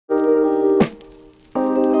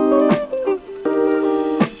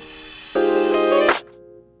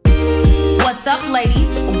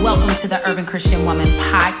welcome to the Urban Christian Woman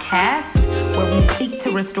podcast, where we seek to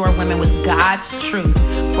restore women with God's truth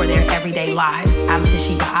for their everyday lives. I'm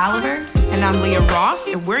Te'Sheba Oliver. And I'm Leah Ross,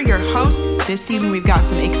 and we're your hosts. This season, we've got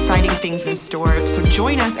some exciting things in store. So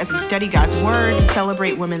join us as we study God's Word,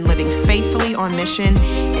 celebrate women living faithfully on mission,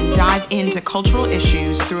 and dive into cultural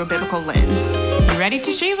issues through a biblical lens. You ready,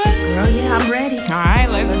 Te'Sheba? Girl, yeah, I'm ready. All right,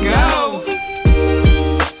 let's go.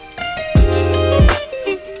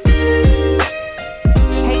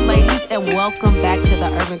 And welcome back to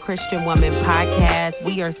the Urban Christian Woman podcast.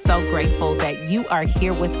 We are so grateful that you are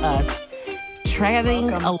here with us,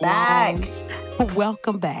 treading along.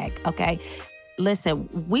 Welcome back. Okay. Listen,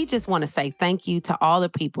 we just want to say thank you to all the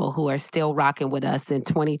people who are still rocking with us in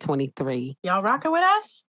 2023. Y'all rocking with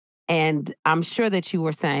us? And I'm sure that you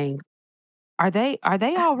were saying, are they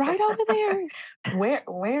all right over there? Where's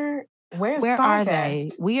Where the podcast? Are they?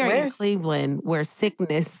 We are in Cleveland, where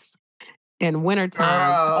sickness and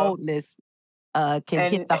wintertime coldness can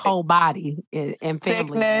hit the whole body and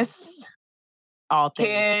family. Sickness, all things.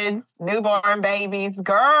 Kids, newborn babies,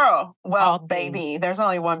 girl. Well, all baby. Things. There's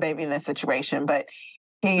only one baby in this situation, but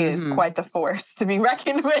he is quite the force to be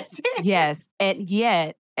reckoned with. Yes. And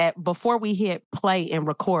yet, before we hit play and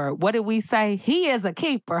record, what did we say? He is a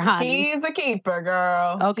keeper, honey. He's a keeper,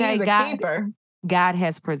 girl. Okay, He's a keeper. God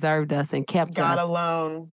has preserved us and kept God us.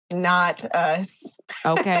 alone. Not us.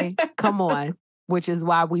 Okay, come on. Which is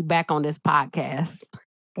why we back on this podcast.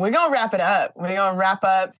 We're going to wrap it up. We're going to wrap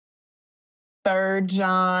up 3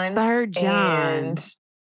 John. And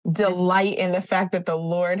delight in the fact that the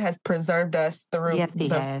Lord has preserved us through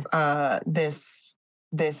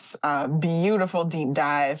this beautiful deep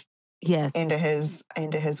dive into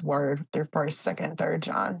his word through 1st, 2nd, 3rd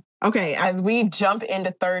John. Okay, as we jump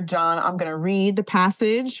into 3rd John, I'm going to read the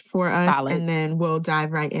passage for us, and then we'll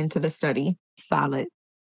dive right into the study. Solid.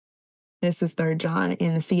 This is 3rd John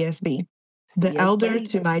in the CSB. The elder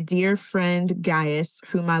to my dear friend Gaius,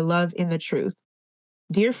 whom I love in the truth.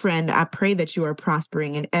 Dear friend, I pray that you are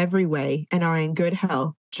prospering in every way and are in good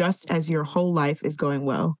health, just as your whole life is going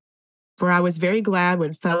well. For I was very glad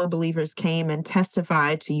when fellow believers came and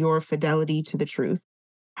testified to your fidelity to the truth,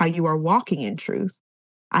 how you are walking in truth.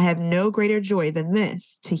 I have no greater joy than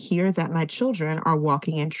this, to hear that my children are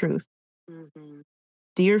walking in truth. Mm-hmm.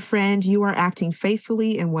 Dear friend, you are acting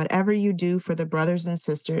faithfully in whatever you do for the brothers and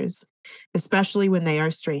sisters, especially when they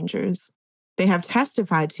are strangers. They have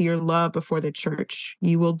testified to your love before the church.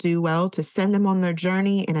 You will do well to send them on their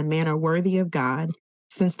journey in a manner worthy of God,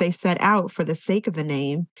 since they set out for the sake of the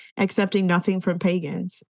name, accepting nothing from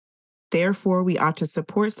pagans. Therefore, we ought to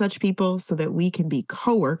support such people so that we can be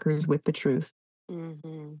co-workers with the truth.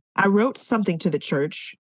 Mm-hmm. I wrote something to the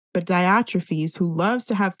church, but Diotrephes, who loves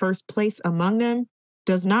to have first place among them,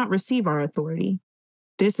 does not receive our authority.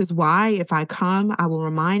 This is why, if I come, I will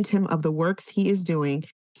remind him of the works he is doing,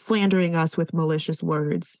 slandering us with malicious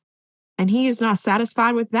words. And he is not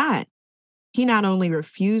satisfied with that. He not only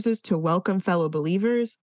refuses to welcome fellow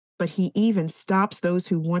believers, but he even stops those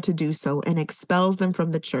who want to do so and expels them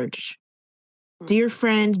from the church. Dear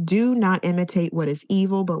friend, do not imitate what is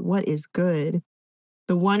evil, but what is good.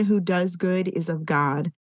 The one who does good is of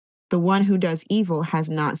God. The one who does evil has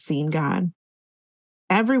not seen God.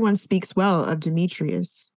 Everyone speaks well of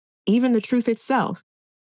Demetrius, even the truth itself.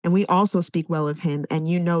 And we also speak well of him, and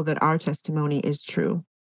you know that our testimony is true.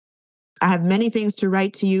 I have many things to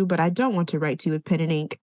write to you, but I don't want to write to you with pen and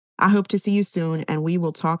ink. I hope to see you soon, and we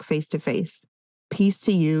will talk face to face. Peace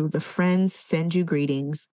to you. The friends send you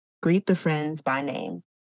greetings. Greet the friends by name.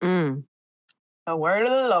 A word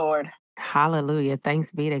of the Lord. Hallelujah.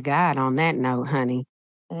 Thanks be to God on that note, honey.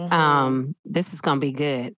 Mm-hmm. This is going to be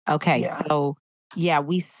good. Okay, so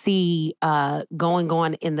we see going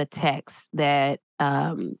on in the text that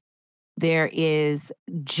there is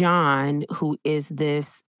John, who is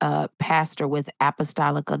this pastor with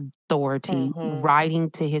apostolic authority,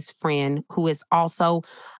 writing to his friend, who is also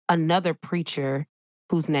another preacher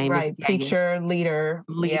whose name is preacher, leader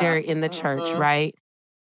in the church, right?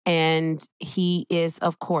 And he is,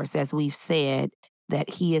 of course, as we've said, that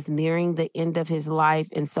he is nearing the end of his life.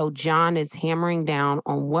 And so John is hammering down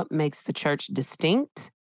on what makes the church distinct,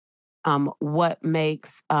 what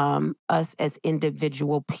makes us as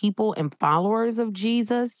individual people and followers of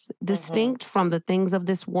Jesus distinct from the things of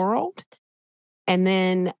this world. And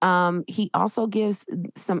then he also gives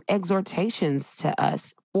some exhortations to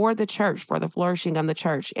us for the church, for the flourishing of the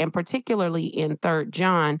church. And particularly in 3rd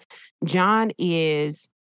John, John is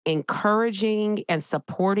encouraging and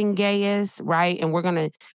supporting Gaius, right? And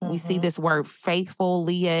we see this word faithful.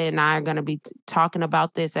 Leah and I are going to be talking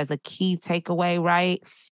about this as a key takeaway, right?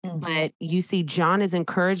 But you see, John is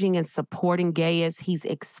encouraging and supporting Gaius. He's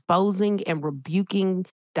exposing and rebuking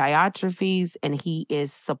Diotrephes, and he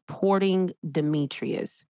is supporting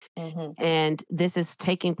Demetrius. And this is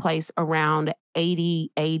taking place around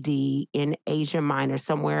 80 AD in Asia Minor,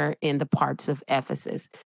 somewhere in the parts of Ephesus.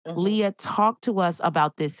 Leah, talk to us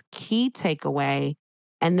about this key takeaway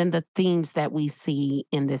and then the themes that we see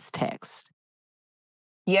in this text.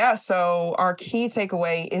 Yeah, so our key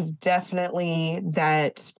takeaway is definitely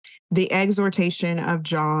that the exhortation of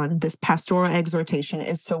John, this pastoral exhortation,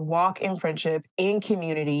 is to walk in friendship, in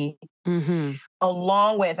community,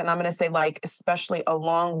 along with, and I'm going to say especially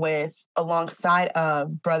alongside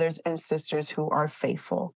of brothers and sisters who are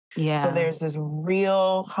faithful. Yeah. So there's this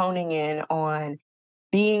real honing in on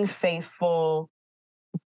being faithful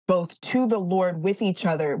both to the Lord, with each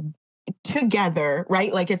other, together,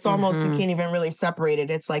 right? It's almost, you can't even really separate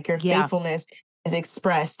it. It's like your faithfulness is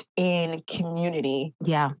expressed in community.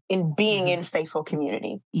 Yeah. In being in faithful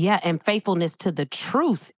community. Yeah. And faithfulness to the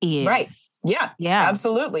truth is. Right. Yeah. Yeah.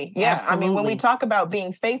 Absolutely. Yeah. Absolutely. I mean, when we talk about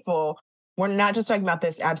being faithful, we're not just talking about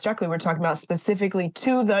this abstractly. We're talking about specifically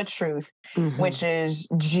to the truth, which is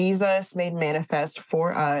Jesus made manifest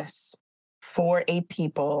for us, for a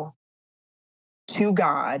people, to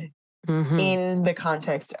God, in the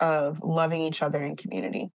context of loving each other in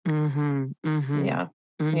community. Yeah.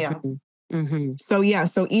 Yeah.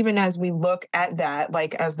 So even as we look at that,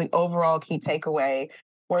 as the overall key takeaway,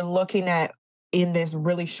 we're looking at, in this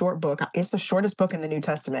really short book, it's the shortest book in the New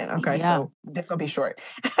Testament. Okay. Yeah. So it's going to be short.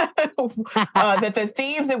 That the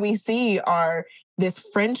themes that we see are this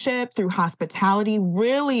friendship through hospitality,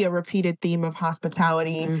 really a repeated theme of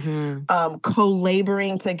hospitality,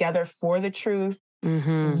 co-laboring together for the truth,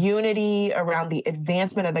 unity around the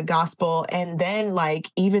advancement of the gospel, and then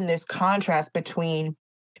even this contrast between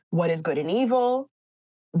what is good and evil,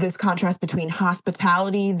 this contrast between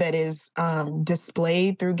hospitality that is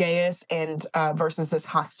displayed through Gaius and versus this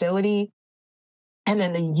hostility, and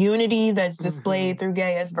then the unity that's displayed through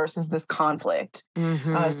Gaius versus this conflict.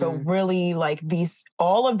 So really,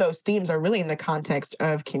 all of those themes are really in the context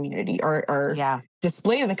of community, are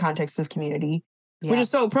displayed in the context of community, which is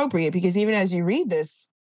so appropriate because even as you read this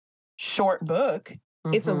short book,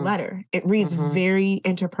 it's a letter. It reads very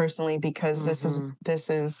interpersonally because this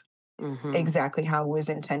is exactly how it was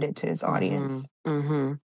intended to his audience.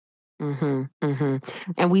 And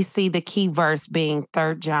we see the key verse being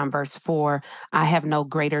 3 John verse 4. I have no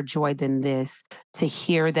greater joy than this, to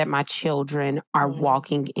hear that my children are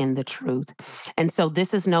walking in the truth. And so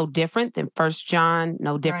this is no different than 1 John,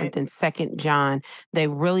 no different than 2 John. They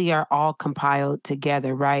really are all compiled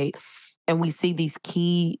together, right? And we see these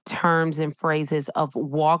key terms and phrases of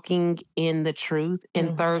walking in the truth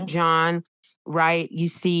in 3 John, right? You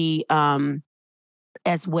see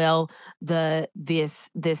as well this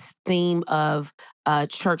theme of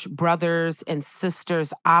church brothers and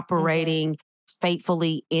sisters operating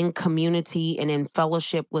faithfully in community and in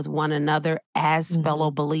fellowship with one another as fellow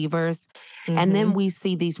believers. And then we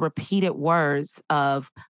see these repeated words of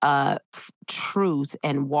truth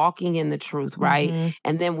and walking in the truth, right?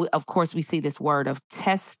 And then of course we see this word of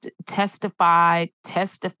testify,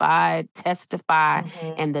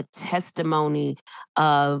 and the testimony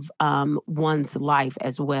of one's life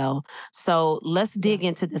as well. So let's dig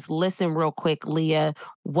into this. Listen real quick, Leah.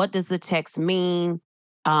 What does the text mean?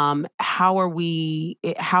 How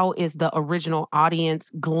is the original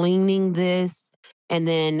audience gleaning this? And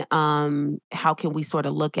then how can we sort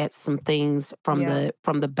of look at some things from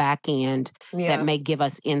the back end that may give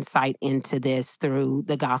us insight into this through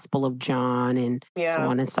the Gospel of John and so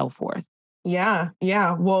on and so forth? Yeah.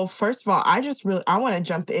 Well, first of all, I want to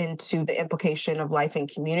jump into the implication of life and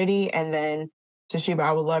community, and then Te'Sheba,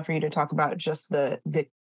 I would love for you to talk about just the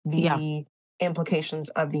implications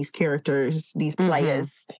of these characters, these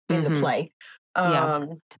players in the play.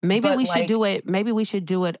 Maybe we should do it. Maybe we should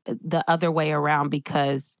do it the other way around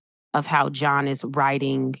because of how John is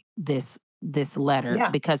writing this letter,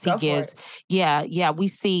 because he gives, we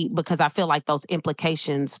see, because I feel like those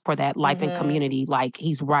implications for that life and community,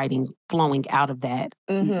 he's writing, flowing out of that,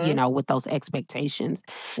 with those expectations.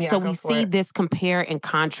 So we see this compare and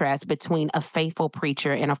contrast between a faithful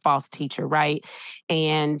preacher and a false teacher, right?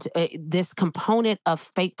 And this component of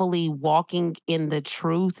faithfully walking in the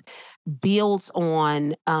truth builds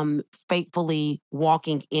on faithfully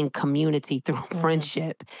walking in community through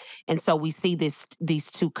friendship. And so we see these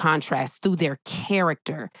two contrasts through their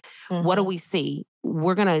character. What do we see?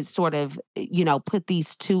 we're going to sort of, put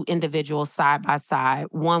these two individuals side by side.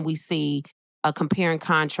 One, we see a compare and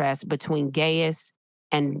contrast between Gaius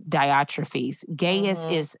and Diotrephes. Gaius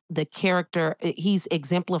is the character, he's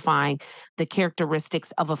exemplifying the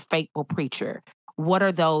characteristics of a faithful preacher. What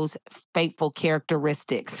are those faithful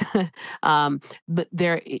characteristics? But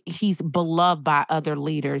he's beloved by other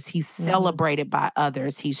leaders. He's celebrated by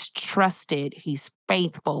others. He's trusted. He's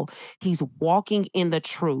faithful. He's walking in the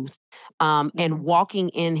truth, and walking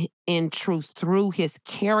in truth through his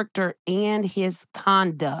character and his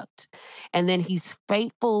conduct. And then he's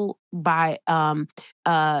faithful by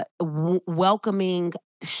welcoming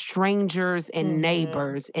strangers and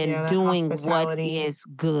neighbors and doing what is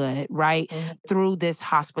good, right? Through this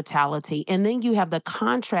hospitality. And then you have the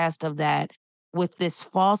contrast of that with this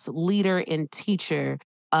false leader and teacher,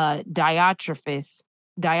 Diotrephes,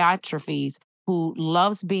 who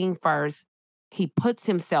loves being first. He puts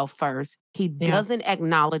himself first. He doesn't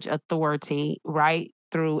acknowledge authority, right?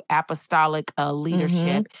 Through apostolic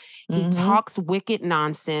leadership. He talks wicked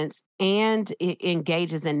nonsense and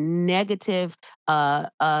engages in negative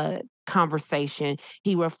conversation.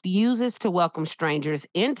 He refuses to welcome strangers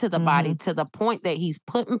into the body to the point that he's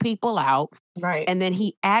putting people out. Right. And then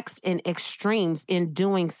he acts in extremes in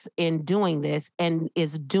doing this, and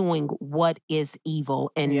is doing what is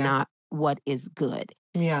evil and not what is good.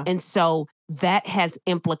 Yeah. And so that has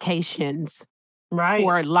implications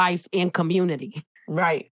for life in community.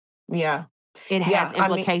 Right. Yeah. It has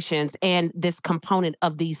implications, and this component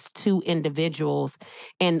of these two individuals.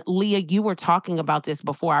 And Leah, you were talking about this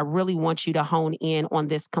before. I really want you to hone in on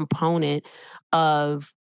this component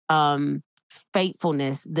of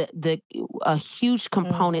faithfulness. A huge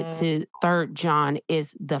component to 3 John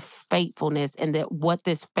is the faithfulness, and that what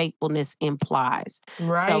this faithfulness implies.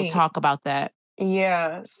 Right. So talk about that.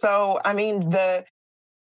 Yeah. So, I mean,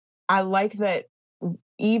 I like that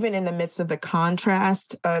even in the midst of the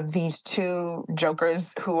contrast of these two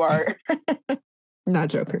jokers who are not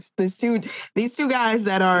jokers, these two guys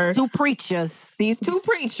that are these two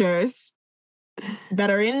preachers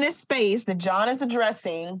that are in this space that John is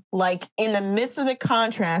addressing, like in the midst of the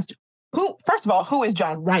contrast, first of all, who is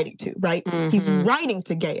John writing to, right? He's writing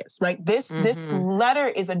to Gaius, right? This letter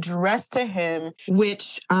is addressed to him,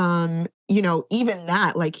 which, even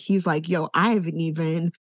that, like, he's like, yo, I haven't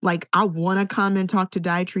even, like, I want to come and talk to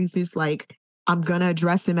Diotrephes, like, I'm going to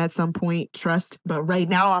address him at some point, trust, but right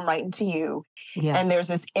now I'm writing to you. Yeah. And there's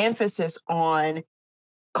this emphasis on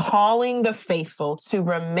calling the faithful to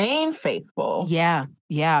remain faithful. Yeah.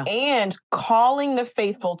 Yeah. And calling the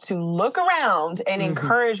faithful to look around and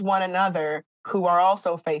encourage one another who are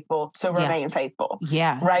also faithful to remain faithful.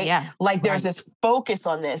 Yeah. Right? Yeah. Like there's this focus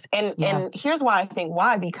on this. And here's why I think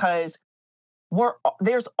why, because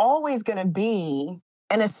there's always going to be,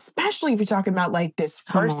 and especially if you're talking about like this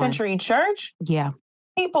first century church. Yeah.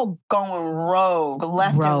 People going rogue,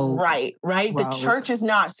 left and right? The church is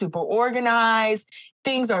not super organized.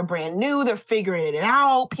 Things are brand new. They're figuring it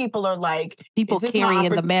out. People are like... People carrying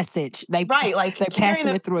the message. They're passing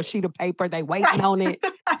it through a sheet of paper. They waiting on it.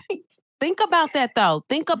 Think about that, though.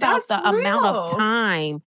 Think about the amount of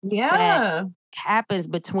time that happens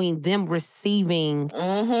between them receiving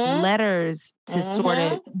letters to sort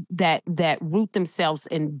of that root themselves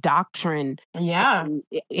in doctrine,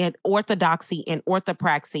 and orthodoxy and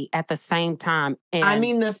orthopraxy at the same time. And I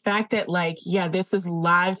mean, the fact that this is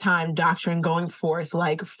live time doctrine going forth,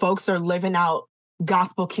 like folks are living out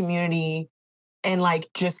gospel community and like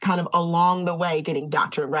just kind of along the way getting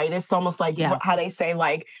doctrine, right? It's almost like how they say,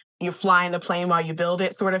 like, you're flying the plane while you build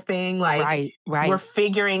it sort of thing. Like we're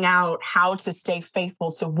figuring out how to stay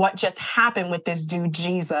faithful to what just happened with this dude,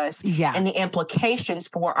 Jesus, and the implications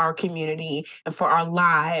for our community and for our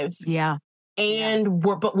lives. Yeah. And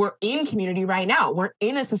we're in community right now. We're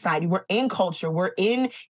in a society. We're in culture. We're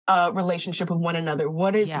in a relationship with one another.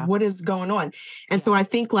 What is going on? And so I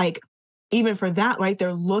think like, even for that, right,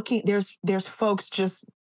 they're looking, there's folks just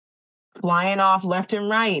flying off left and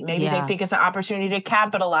right. Maybe they think it's an opportunity to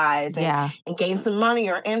capitalize and gain some money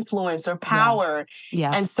or influence or power.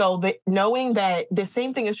 Yeah. And so knowing that the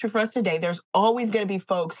same thing is true for us today, there's always going to be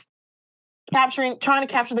folks trying to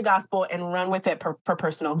capture the gospel and run with it for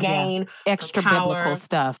personal gain, extra biblical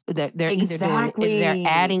stuff. They're either doing, they're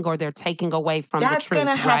adding or they're taking away from the truth. That's going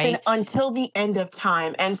to happen until the end of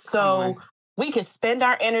time. And so we could spend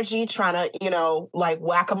our energy trying to, like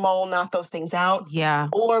whack-a-mole, knock those things out. Yeah.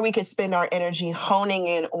 Or we could spend our energy honing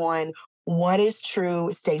in on what is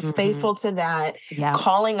true, stay faithful to that,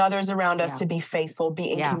 calling others around us to be faithful,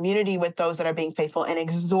 be in community with those that are being faithful, and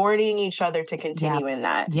exhorting each other to continue in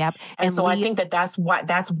that. Yep. And so I think that's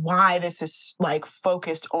why this is like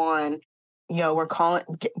focused on, we're calling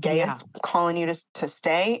Gaius, calling you to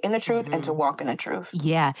stay in the truth and to walk in the truth.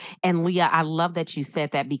 Yeah. And Leah, I love that you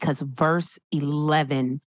said that, because verse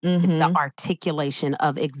 11 is the articulation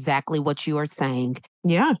of exactly what you are saying.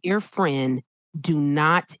 Yeah. Dear friend, do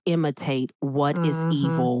not imitate what is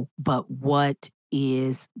evil, but what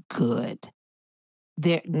is good.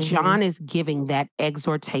 John is giving that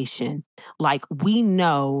exhortation. Like, we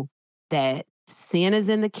know that sin is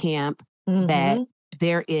in the camp, that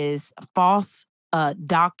there is false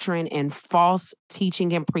doctrine and false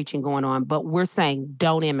teaching and preaching going on, but we're saying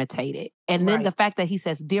don't imitate it. And then the fact that he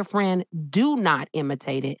says, dear friend, do not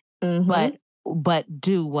imitate it, but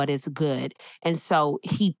do what is good. And so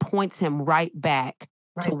he points him right back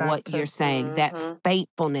to what you're saying, that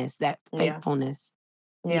faithfulness,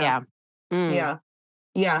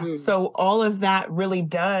 Yeah. So all of that really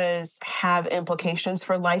does have implications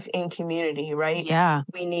for life in community, right? Yeah.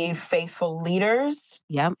 We need faithful leaders.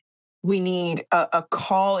 Yep. We need a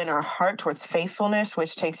call in our heart towards faithfulness,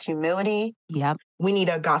 which takes humility. Yep. We need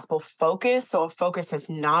a gospel focus. So a focus is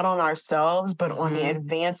not on ourselves, but on the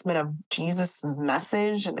advancement of Jesus's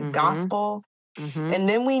message and the gospel. And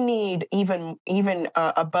then we need even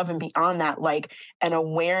above and beyond that, like an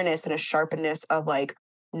awareness and a sharpness of like,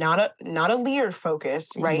 not a leader focus,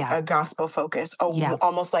 right? Yeah. A gospel focus,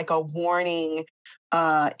 almost like a warning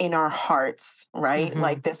in our hearts, right?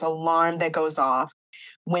 Like this alarm that goes off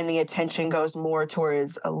when the attention goes more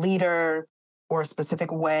towards a leader or a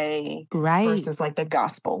specific way versus like the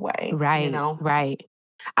gospel way, right? Right.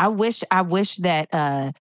 I wish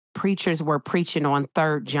that preachers were preaching on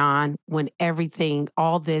 3 John when everything,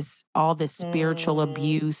 all this spiritual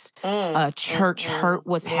abuse, church hurt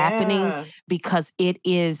was happening, because it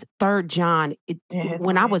is 3 John.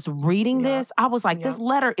 When I was reading this, I was like, this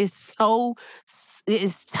letter is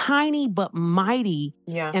tiny but mighty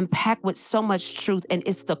and packed with so much truth. And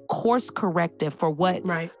it's the course corrective for what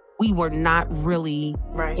we were not really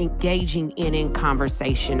engaging in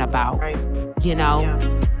conversation about,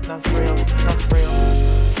 That's real.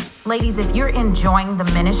 Ladies, if you're enjoying the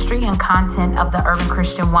ministry and content of the Urban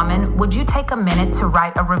Christian Woman, would you take a minute to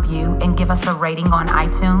write a review and give us a rating on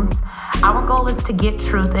iTunes? Our goal is to get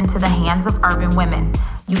truth into the hands of urban women.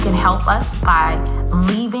 You can help us by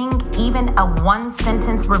leaving even a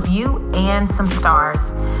 1-sentence review and some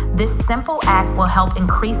stars. This simple act will help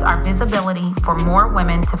increase our visibility for more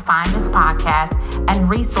women to find this podcast and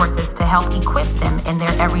resources to help equip them in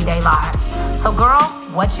their everyday lives. So girl,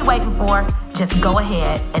 what you waiting for? Just go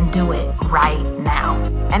ahead and do it right now.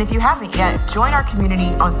 And if you haven't yet, join our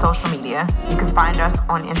community on social media. You can find us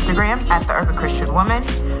on Instagram at The Urban Christian Woman,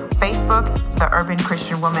 Facebook, The Urban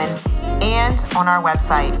Christian Woman, and on our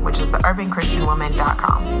website, which is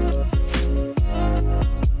theurbanchristianwoman.com.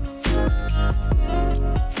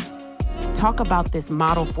 Talk about this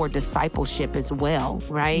model for discipleship as well,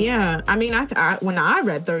 right? Yeah. I mean, I when I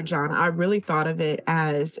read 3 John, I really thought of it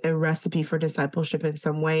as a recipe for discipleship in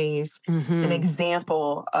some ways, an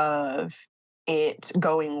example of it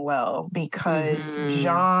going well, because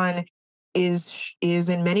John is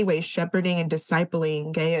in many ways shepherding and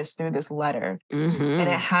discipling Gaius through this letter. And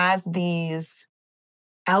it has these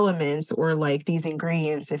elements, or like these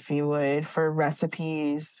ingredients, if you would, for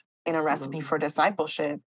recipes in a recipe for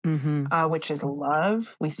discipleship. Which is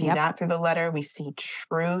love. We see that through the letter. We see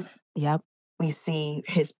truth. We see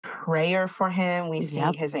his prayer for him. We see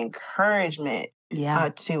his encouragement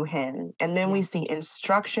to him. And then we see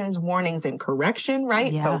instructions, warnings, and correction,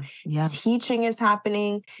 right? So teaching is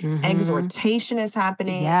happening, exhortation is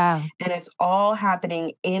happening, and it's all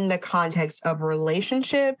happening in the context of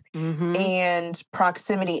relationship and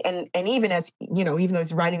proximity. And even as, even though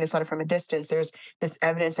he's writing this letter from a distance, there's this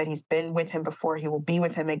evidence that he's been with him before, he will be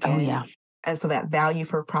with him again. And so that value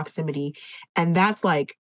for proximity. And that's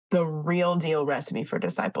like the real deal recipe for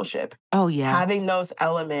discipleship. Having those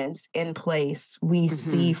elements in place, we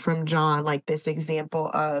see from John like this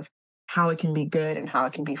example of how it can be good and how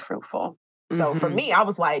it can be fruitful. So for me, I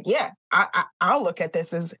was like, I'll look at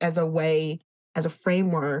this as a way, as a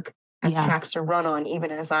framework, as tracks to run on,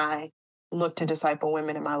 even as I look to disciple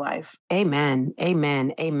women in my life. Amen.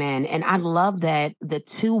 Amen. Amen. And I love that the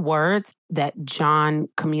 2 words that John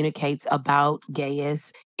communicates about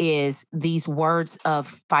Gaius is these words of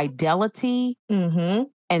fidelity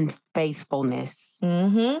and faithfulness.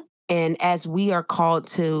 And as we are called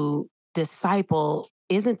to disciple,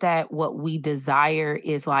 isn't that what we desire,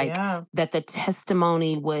 is like that the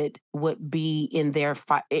testimony would be in their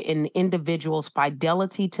in individuals'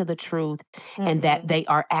 fidelity to the truth, and that they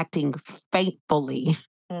are acting faithfully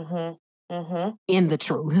in the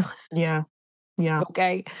truth. Yeah.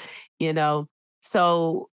 Okay.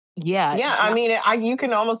 So Yeah. Yeah, I mean, you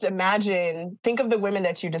can almost imagine, think of the women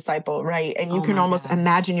that you disciple, right? And you Oh can my almost God.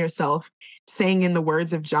 imagine yourself saying in the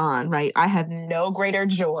words of John, right? I have no greater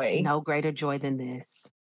joy No greater joy than this.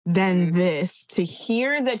 than this, to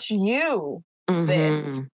hear that you,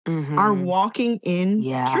 sis, are walking in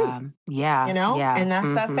truth, Yeah. And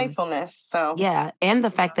that's that faithfulness. So yeah, and the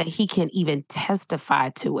fact that he can even testify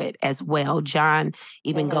to it as well. John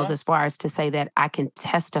even goes as far as to say that I can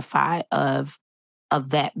testify of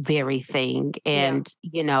that very thing. And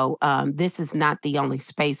this is not the only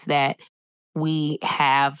space that we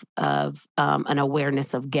have of an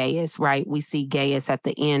awareness of Gaius, right? We see Gaius at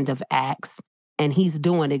the end of Acts, and he's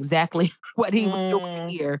doing exactly what he was doing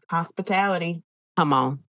here. Hospitality. Come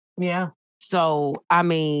on. Yeah. So, I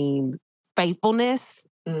mean, faithfulness.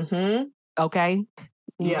 Okay.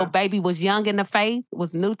 Little baby was young in the faith,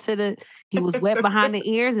 was new to he was wet behind the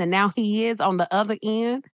ears, and now he is on the other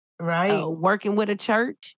end. Right. Working with a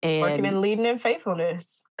church and working and leading in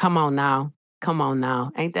faithfulness. Come on now.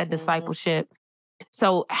 Ain't that discipleship?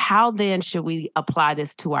 So how then should we apply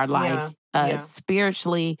this to our life?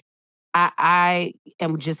 Spiritually, I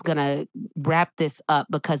am just gonna wrap this up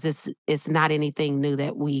because it's not anything new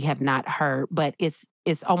that we have not heard, but it's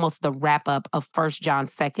almost the wrap up of 1 John,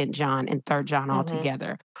 2 John, and 3 John all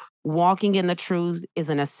together. Walking in the truth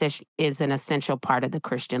is an essential part of the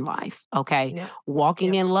Christian life. Okay. Yep.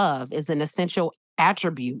 Walking in love is an essential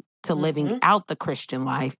attribute to living out the Christian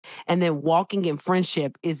life. And then walking in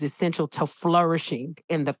friendship is essential to flourishing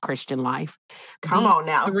in the Christian life. Come on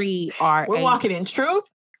now. Three are we're walking in truth,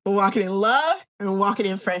 we're walking in love, and we're walking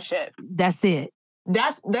in friendship. That's it.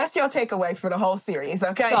 That's your takeaway for the whole series,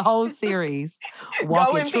 okay? The whole series.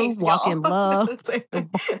 Walk in truth, walk in love, and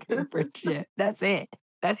walk in friendship. That's it.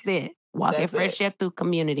 Walk in friendship through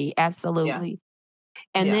community. Absolutely.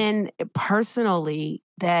 Yeah. And then personally,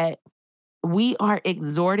 that we are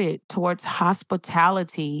exhorted towards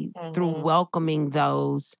hospitality through welcoming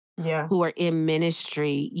those who are in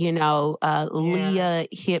ministry. Leah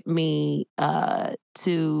hit me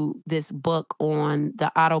to this book on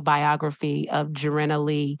the autobiography of Jarena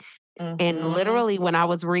Lee. And literally when I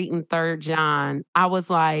was reading 3 John, I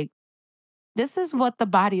was like, this is what the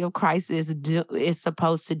body of Christ is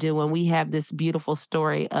supposed to do. And we have this beautiful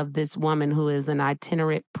story of this woman who is an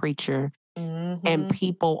itinerant preacher. And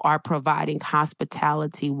people are providing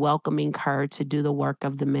hospitality, welcoming her to do the work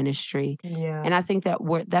of the ministry. Yeah. And I think that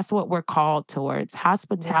that's what we're called towards.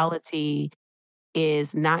 Hospitality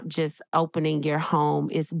is not just opening your home,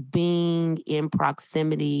 it's being in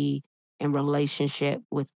proximity and relationship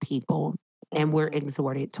with people. And we're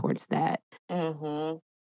exhorted towards that.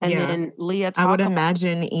 And then Leah, I would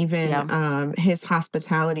imagine even his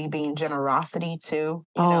hospitality being generosity too.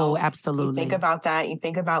 Absolutely. You think about that. You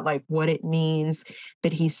think about like what it means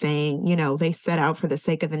that he's saying, they set out for the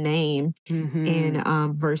sake of the name in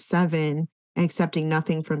verse 7, accepting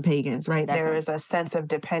nothing from pagans, right? There is a sense of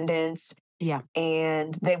dependence. Yeah.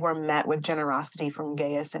 And they were met with generosity from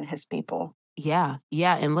Gaius and his people. Yeah.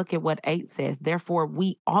 Yeah. And look at what 8 says. Therefore,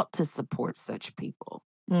 we ought to support such people.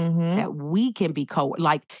 That we can be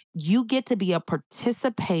you get to be a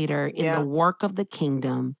participator in the work of the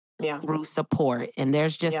kingdom through support. And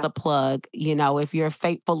there's just a plug, if you're a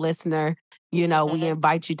faithful listener, we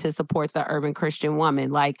invite you to support the Urban Christian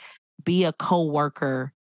Woman, be a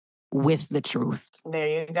co-worker with the truth.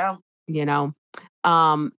 There you go.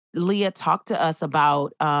 Leah, talk to us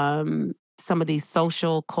about some of these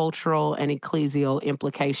social, cultural, and ecclesial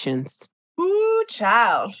implications. Ooh,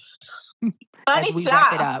 child. As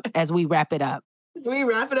we wrap it up.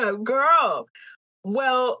 Girl.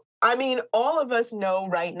 Well, I mean, all of us know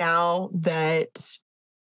right now that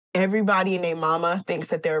everybody and their mama thinks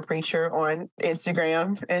that they're a preacher on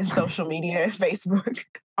Instagram and social media and Facebook.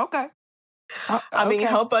 Okay. I mean,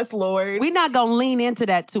 help us, Lord. We're not going to lean into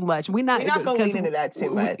that too much. We're not going to lean into that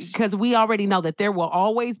too much. Because we already know that there will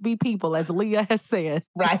always be people, as Leah has said.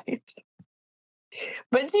 Right.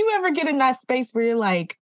 But do you ever get in that space where you're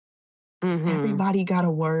like, everybody got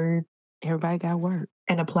a word? Everybody got a word.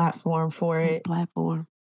 And a platform for it. Platform.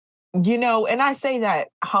 And I say that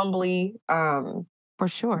humbly. For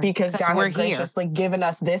sure. Because God has graciously given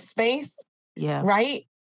us this space. Yeah. Right?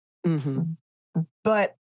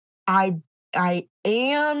 But I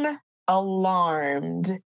am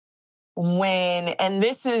alarmed and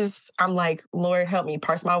this is, I'm like, Lord, help me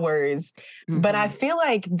parse my words. But I feel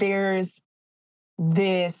like there's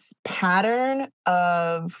this pattern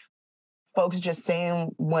of folks just saying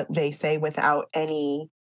what they say without any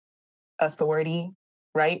authority,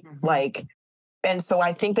 right? And so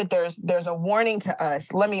I think that there's a warning to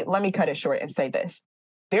us. Let me cut it short and say this.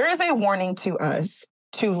 There is a warning to us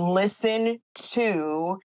to listen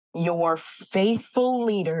to your faithful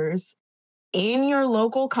leaders in your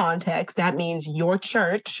local context. That means your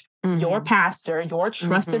church, your pastor, your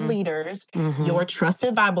trusted leaders, your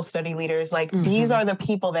trusted Bible study leaders. Like these are the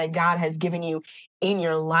people that God has given you in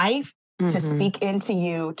your life to speak into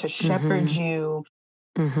you, to shepherd you.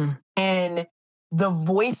 And the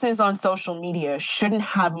voices on social media shouldn't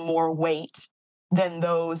have more weight than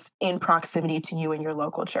those in proximity to you in your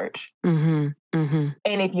local church. And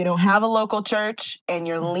if you don't have a local church and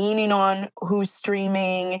you're leaning on who's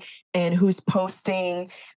streaming and who's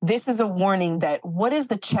posting, this is a warning that what is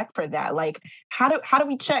the check for that? Like, how do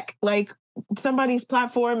we check like somebody's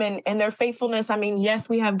platform and their faithfulness? I mean, yes,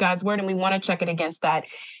 we have God's word and we want to check it against that.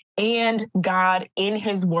 And God in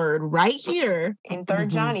his word right here in 3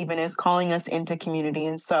 John even is calling us into community.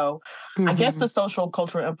 And so I guess the social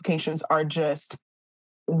cultural implications are just,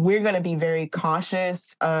 we're going to be very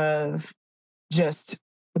cautious of just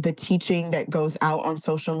the teaching that goes out on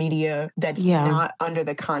social media that's not under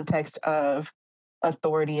the context of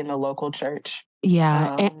authority in the local church.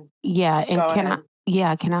 And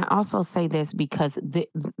can I also say this, because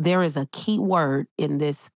there is a key word in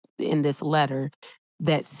this letter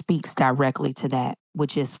that speaks directly to that,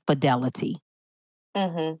 which is fidelity.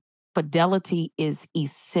 Fidelity is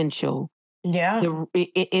essential.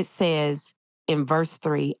 It says in verse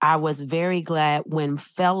 3, I was very glad when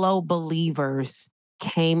fellow believers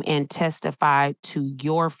came and testified to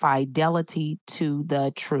your fidelity to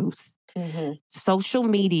the truth. Social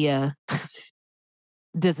media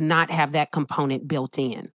does not have that component built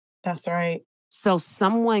in. That's right. So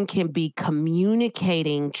someone can be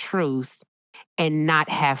communicating truth and not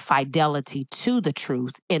have fidelity to the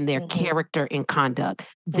truth in their character and conduct.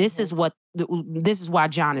 This is why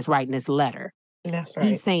John is writing this letter. That's right.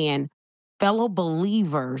 He's saying fellow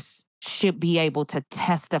believers should be able to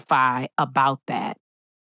testify about that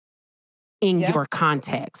in your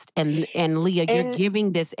context. And Leah, you're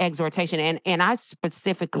giving this exhortation. And I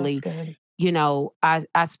specifically,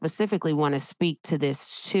 I specifically want to speak to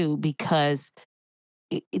this too, because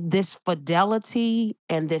this fidelity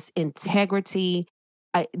and this integrity,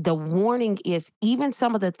 the warning is even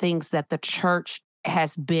some of the things that the church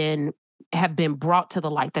have been brought to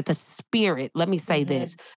the light, that the Spirit, let me say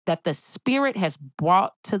this, that the Spirit has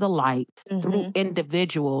brought to the light through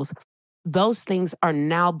individuals. Those things are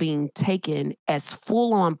now being taken as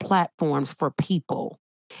full-on platforms for people.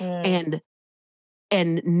 And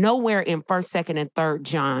nowhere in 1st, 2nd, and 3rd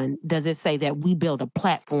John does it say that we build a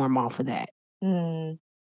platform off of that.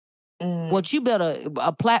 What you build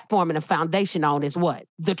a platform and a foundation on is what?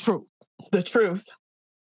 The truth. The truth.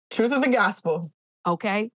 Truth of the gospel.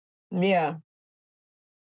 Okay? Yeah.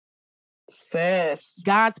 Sis.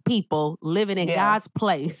 God's people living in God's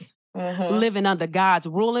place, living under God's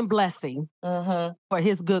rule and blessing for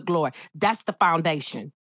his good glory. That's the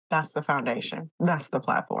foundation. That's the foundation. That's the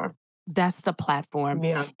platform. That's the platform.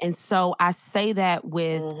 Yeah. And so I say that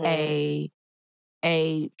with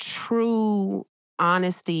a true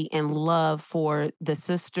honesty and love for the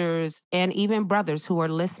sisters and even brothers who are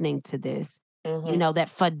listening to this. That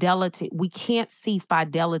fidelity, we can't see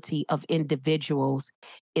fidelity of individuals.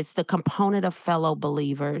 It's the component of fellow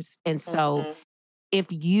believers. And so if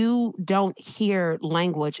you don't hear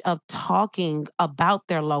language of talking about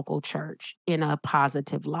their local church in a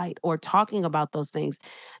positive light or talking about those things,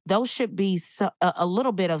 those should be a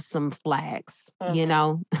little bit of some flags,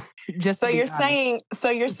 just so you're saying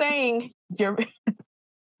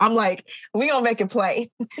I'm like, we gonna make it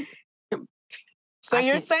play. So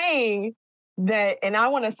you're saying that, and I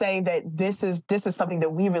want to say that this is something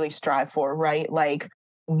that we really strive for, right? Like,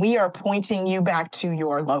 we are pointing you back to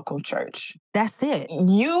your local church. That's it.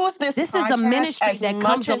 Use this. This is a ministry that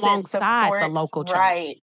comes alongside the local church.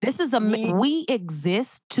 Right. This is we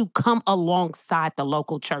exist to come alongside the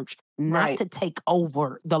local church, not to take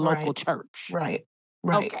over the local church. Right.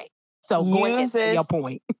 Okay. So go ahead and say your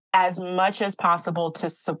point. As much as possible to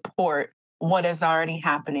support what is already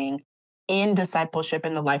happening in discipleship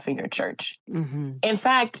in the life of your church. In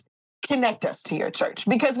fact, connect us to your church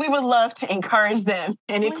because we would love to encourage them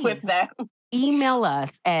and equip them. Email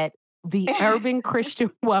us at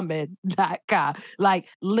theurbanchristianwoman.com. Like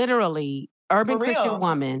literally,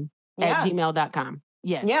 urbanchristianwoman@gmail.com.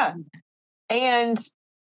 Yes. Yeah. And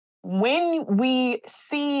when we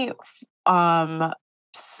see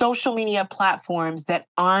social media platforms that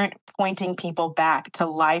aren't pointing people back to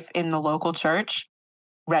life in the local church,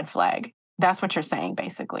 red flag. That's what you're saying,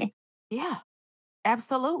 basically. Yeah,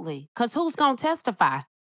 absolutely. Because who's going to testify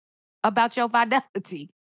about your fidelity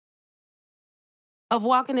of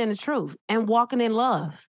walking in the truth and walking in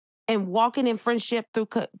love and walking in friendship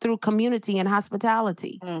through community and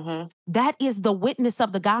hospitality. That is the witness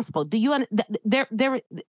of the gospel. Do you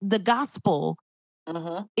the gospel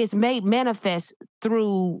is made manifest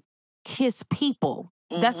through his people.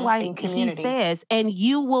 That's why he says, and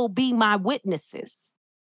you will be my witnesses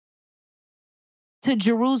to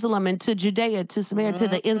Jerusalem and to Judea, to Samaria, to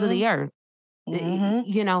the ends of the earth.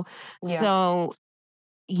 You know, so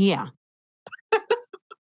yeah.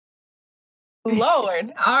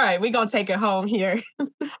 Lord. All right, we're going to take it home here.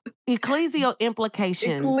 Ecclesial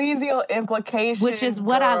implications. Ecclesial implications, which is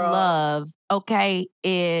what I love, okay,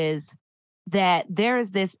 is that there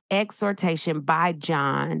is this exhortation by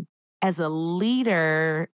John as a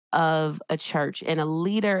leader of a church and a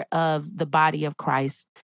leader of the body of Christ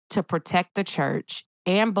to protect the church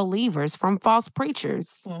and believers from false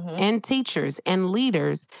preachers and teachers and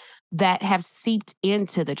leaders that have seeped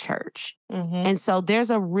into the church. And so there's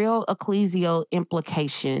a real ecclesial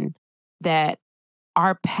implication that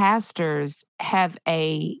our pastors have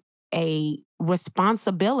a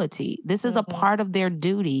responsibility. This is a part of their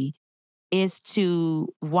duty, is to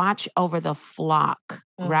watch over the flock,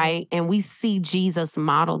 right? And we see Jesus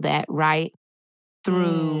model that, right?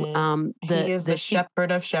 Through he is the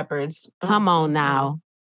shepherd of shepherds. Come on now.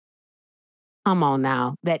 Come on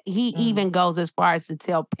now. That he even goes as far as to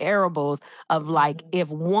tell parables of like, if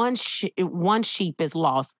one sheep is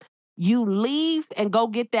lost, you leave and go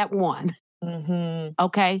get that one.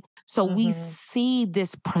 Okay. So we see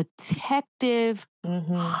this protective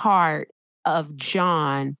heart of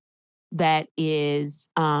John that is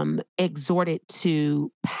exhorted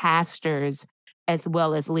to pastors as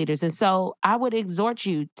well as leaders. And so I would exhort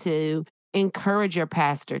you to encourage your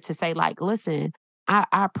pastor to say, like, listen, I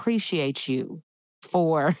appreciate you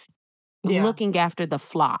for looking after the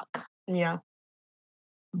flock. Yeah.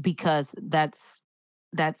 Because that's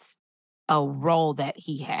a role that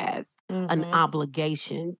he has, an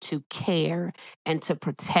obligation to care and to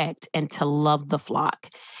protect and to love the flock.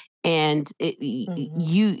 And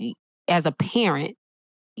you, as a parent,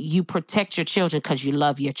 you protect your children because you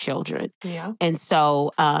love your children. Yeah. And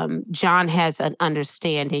so John has an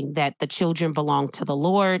understanding that the children belong to the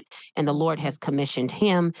Lord and the Lord has commissioned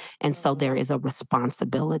him. And so there is a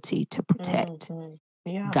responsibility to protect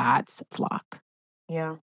God's flock.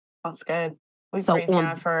 Yeah, that's good. We praise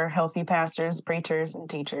God for healthy pastors, preachers, and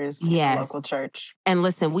teachers in the local church. And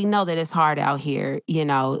listen, we know that it's hard out here. You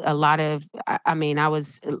know, a lot of, I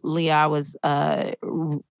was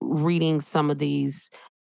reading some of these.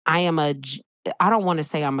 I don't want to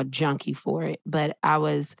say I'm a junkie for it, but I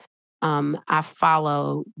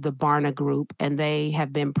follow the Barna Group, and they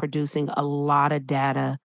have been producing a lot of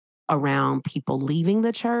data around people leaving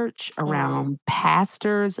the church, around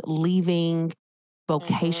pastors leaving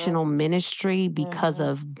vocational ministry because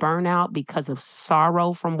of burnout, because of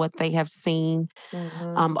sorrow from what they have seen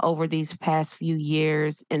over these past few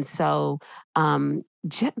years. And so,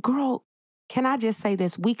 girl, can I just say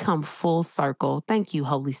this? We come full circle. Thank you,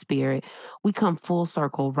 Holy Spirit. We come full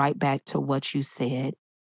circle right back to what you said,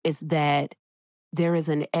 is that there is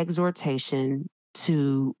an exhortation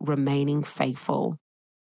to remaining faithful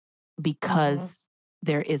because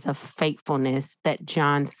there is a faithfulness that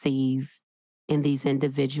John sees in these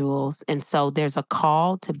individuals. And so there's a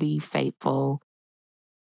call to be faithful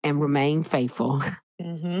and remain faithful.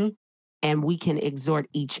 And we can exhort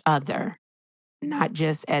each other, not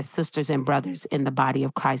just as sisters and brothers in the body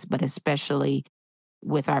of Christ, but especially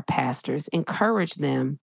with our pastors. Encourage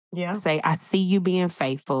them. Yeah. Say, I see you being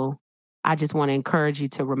faithful. I just want to encourage you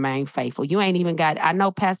to remain faithful. You ain't even got, I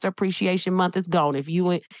know Pastor Appreciation Month is gone. If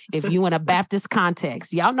you in a Baptist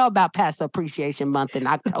context, y'all know about Pastor Appreciation Month in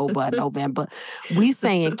October, November. We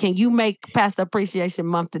saying, can you make Pastor Appreciation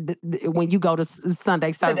Month when you go to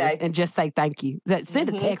Sunday service and just say thank you? Send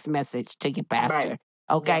a text message to your pastor. Right.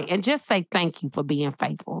 Okay. Yeah. And just say thank you for being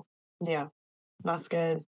faithful. Yeah. That's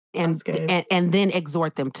good. And, That's good. And then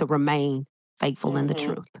exhort them to remain faithful in the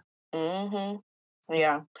truth.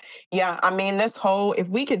 Yeah. Yeah. I mean, if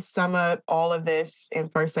we could sum up all of this in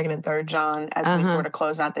 1st, 2nd, and 3rd John as we sort of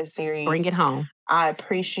close out this series. Bring it home. I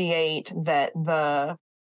appreciate that the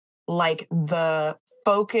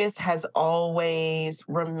focus has always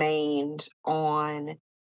remained on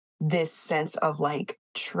this sense of like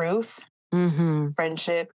truth,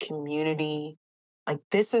 friendship, community. Like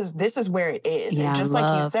this is where it is. Yeah, and just love,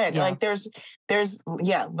 like you said, like there's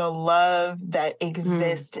the love that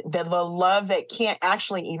exists, the love that can't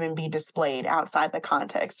actually even be displayed outside the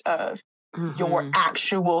context of your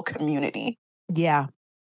actual community. Yeah.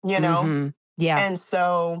 You know? Yeah. And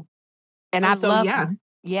so and I love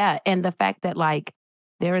and the fact that like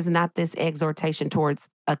there is not this exhortation towards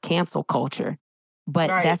a cancel culture, But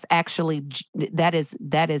that's actually, that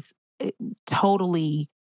is totally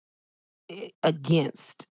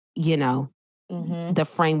against, the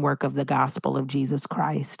framework of the gospel of Jesus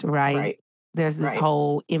Christ, right? There's this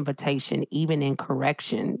whole invitation, even in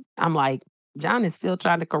correction. I'm like, John is still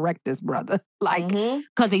trying to correct this brother, like,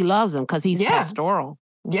 because he loves him, because he's pastoral.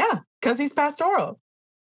 Yeah, because he's pastoral.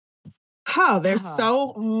 Oh, there's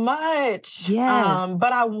so much. Yes.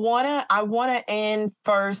 But I wanna end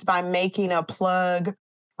first by making a plug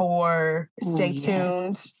for stay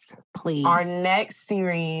tuned. Please. Our next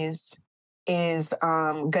series is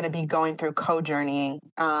going to be going through co-journeying.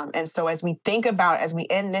 And so as we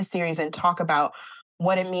end this series and talk about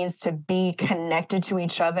what it means to be connected to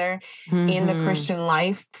each other in the Christian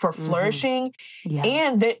life for flourishing.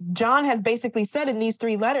 And that John has basically said in these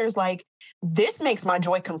 3 letters, like, this makes my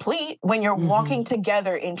joy complete when you're walking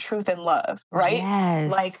together in truth and love, right? Yes.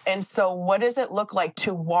 Like, and so what does it look like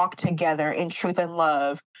to walk together in truth and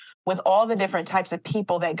love with all the different types of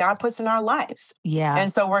people that God puts in our lives? Yeah.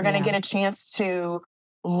 And so we're going to get a chance to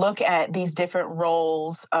look at these different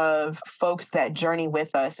roles of folks that journey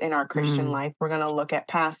with us in our Christian life. We're going to look at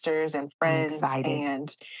pastors and friends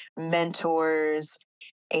and mentors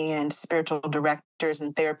and spiritual directors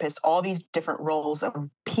and therapists, all these different roles of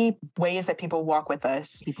ways that people walk with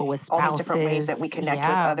us. People with spouses. All these different ways that we connect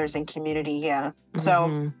with others in community. Yeah.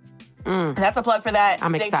 So that's a plug for that.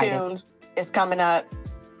 Stay tuned. It's coming up.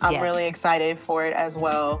 I'm really excited for it as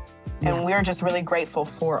well. And we're just really grateful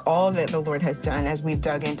for all that the Lord has done as we've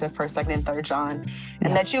dug into 1st, 2nd, and 3rd John.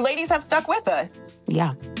 And that you ladies have stuck with us.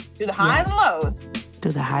 Yeah. Through the highs and lows.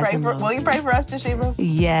 Through the highs and lows. Will you pray for us, Te'Sheba?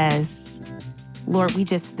 Yes. Lord, we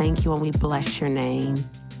just thank you and we bless your name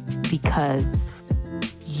because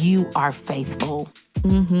you are faithful.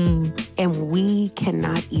 And we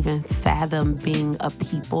cannot even fathom being a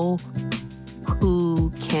people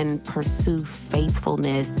who can pursue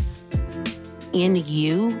faithfulness in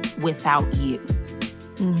you without you.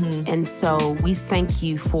 And so we thank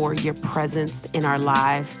you for your presence in our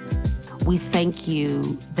lives. We thank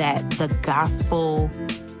you that the gospel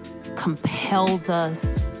compels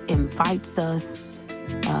us, invites us,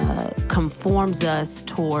 conforms us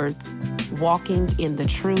towards walking in the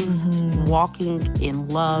truth, walking in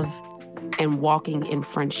love, and walking in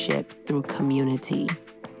friendship through community.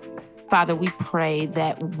 Father, we pray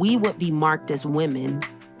that we would be marked as women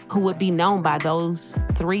who would be known by those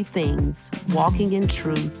 3 things: walking in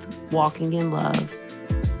truth, walking in love,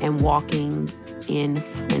 and walking in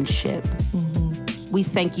friendship. We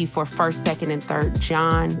thank you for 1st, 2nd, and 3rd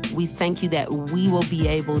John. We thank you that we will be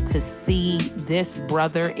able to see this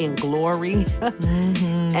brother in glory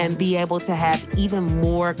and be able to have even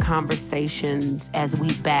more conversations as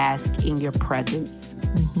we bask in your presence,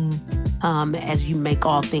 as you make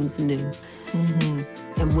all things new.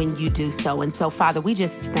 And when you do so. And so, Father, we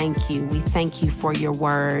just thank you. We thank you for your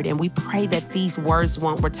word. And we pray that these words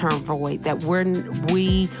won't return void, that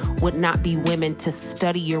we would not be women to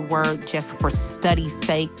study your word just for study's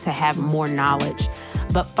sake, to have more knowledge.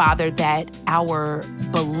 But, Father, that our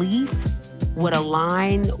belief would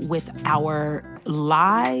align with our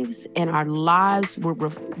lives, and our lives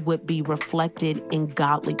would be reflected in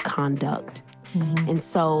godly conduct. And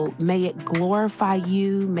so may it glorify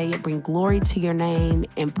you, may it bring glory to your name,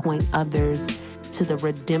 and point others to the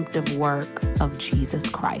redemptive work of Jesus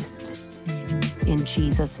Christ. In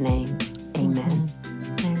Jesus' name, amen.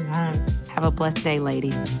 Amen. Have a blessed day,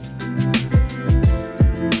 ladies.